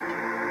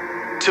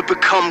To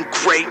become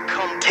great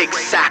takes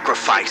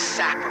sacrifice,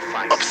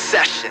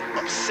 obsession,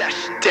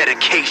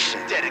 dedication,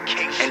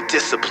 and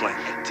discipline.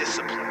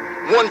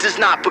 One does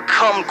not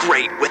become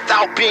great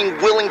without being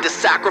willing to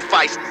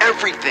sacrifice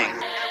everything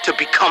to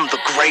become the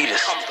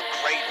greatest.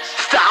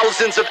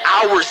 Thousands of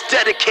hours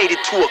dedicated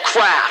to a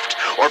craft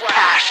or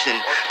passion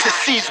to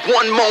seize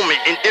one moment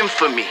in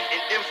infamy.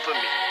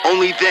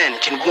 Only then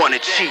can one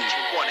achieve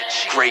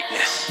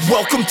greatness.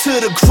 Welcome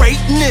to the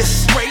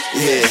greatness.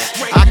 Yeah,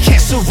 I can't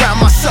surround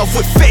myself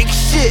with fake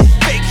shit.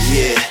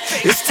 Yeah,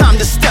 it's time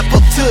to step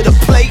up to the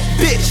plate,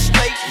 bitch.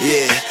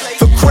 Yeah,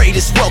 the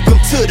greatest. Welcome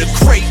to the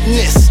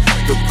greatness.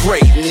 The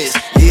greatness.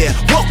 Yeah,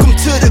 welcome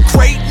to the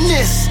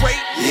greatness.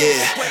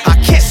 Yeah,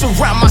 I can't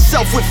surround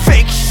myself with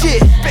fake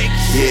shit.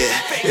 Yeah,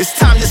 it's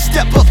time to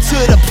step up to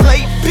the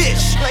plate,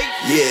 bitch.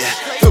 Yeah,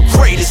 the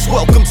greatest.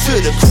 Welcome to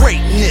the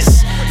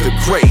greatness. The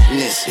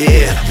greatness.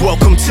 Yeah,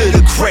 welcome to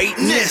the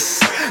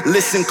greatness.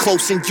 Listen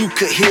close and you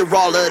could hear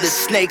all of the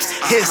snakes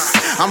hiss.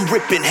 I'm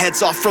ripping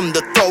heads off from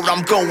the throat,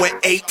 I'm going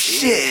ape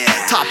shit.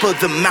 Top of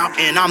the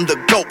mountain, I'm the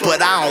GOAT,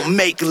 but I don't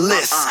make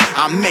lists.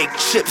 I make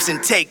chips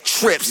and take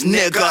trips,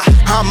 nigga.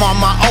 I'm on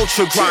my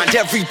ultra grind,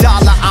 every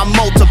dollar I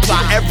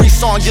multiply. Every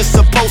song you're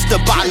supposed to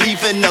buy,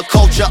 leaving the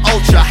culture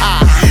ultra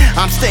high.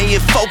 I'm staying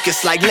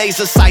focused like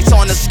laser sights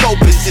on a scope.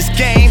 It's this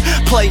game,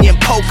 playing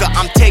poker,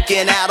 I'm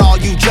taking out all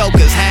you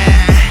jokers,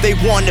 huh? They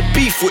wanna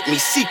beef with me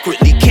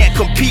secretly, can't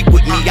compete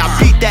with me. I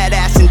beat that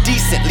ass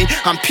indecently,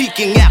 I'm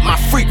peaking at my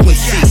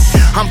frequency.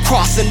 I'm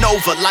crossing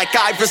over like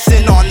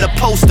Iverson on the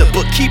poster,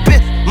 but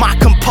keeping my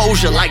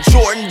composure like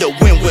Jordan to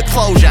win with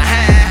closure,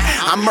 huh?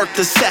 I murked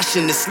the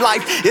session, this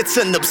life, it's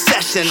an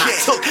obsession. I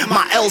took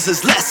my L's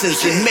as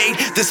lessons and made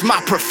this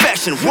my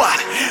profession. What?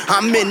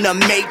 I'm in the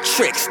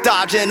matrix,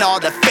 dodging all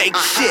the fake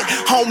shit.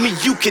 Homie,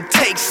 you could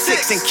take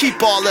 6 and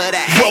keep all of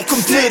that.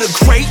 Welcome to the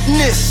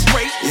greatness.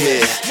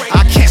 Yeah,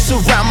 I can't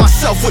surround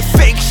myself with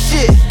fake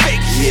shit.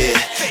 Yeah,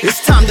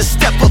 it's time to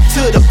step up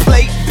to the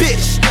plate,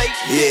 bitch.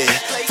 Yeah,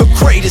 the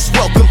greatest.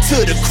 Welcome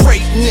to the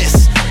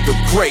greatness. The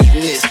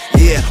greatness.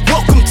 Yeah,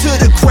 welcome to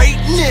the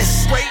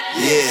greatness.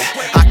 Yeah,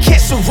 I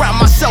can't surround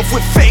myself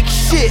with fake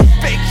shit.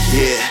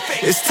 Yeah,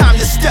 it's time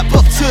to step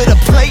up to the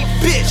plate,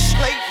 bitch.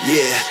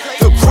 Yeah,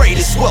 the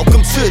greatest.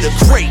 Welcome to the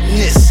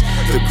greatness.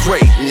 The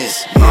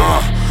greatness.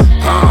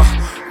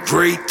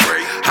 Great.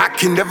 I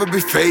can never be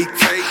fake.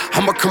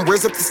 I'ma come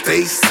raise up the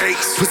stakes.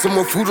 Put some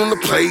more food on the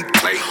plate.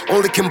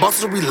 Only can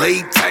bosses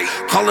relate.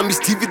 Calling me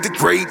Stevie the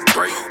Great.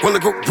 Wanna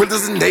go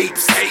gorillas and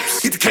apes.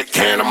 Eat the cake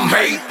can I'm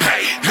made.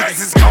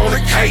 Niggas is gonna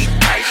hate.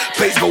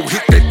 Blaze go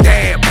hit that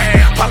dab.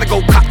 Probably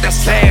go cop that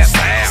slab.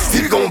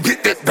 Stevie gon'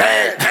 get that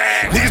bag.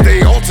 Niggas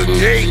they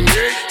alternate.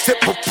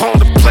 Step up on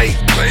the plate.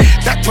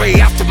 That way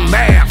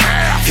aftermath.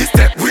 Hit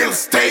that real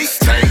estate.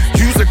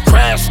 Use a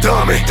crash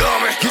dummy.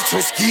 Get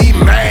your ski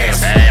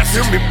mask.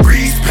 Feel me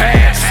breeze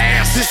past.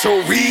 This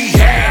your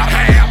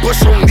rehab.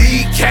 Bust your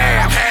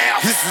kneecap.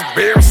 This is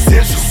bare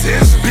essential.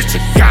 Bitch,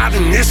 you got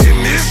an issue.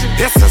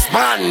 This is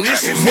my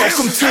initiative.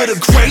 Welcome to the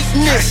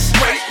greatness.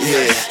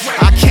 Yeah,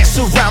 I can't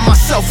surround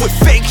myself with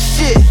fake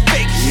shit.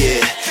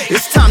 Yeah,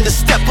 it's time to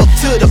step up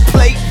to the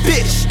plate,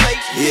 bitch.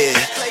 Yeah,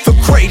 the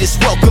greatest.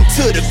 Welcome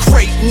to the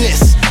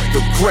greatness.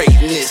 The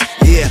greatness.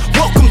 Yeah,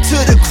 welcome to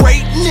the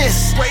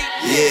greatness.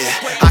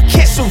 Yeah, I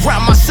can't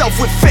surround myself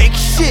with fake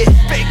shit.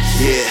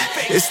 Yeah,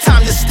 it's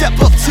time to step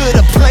up to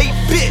the plate,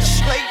 bitch.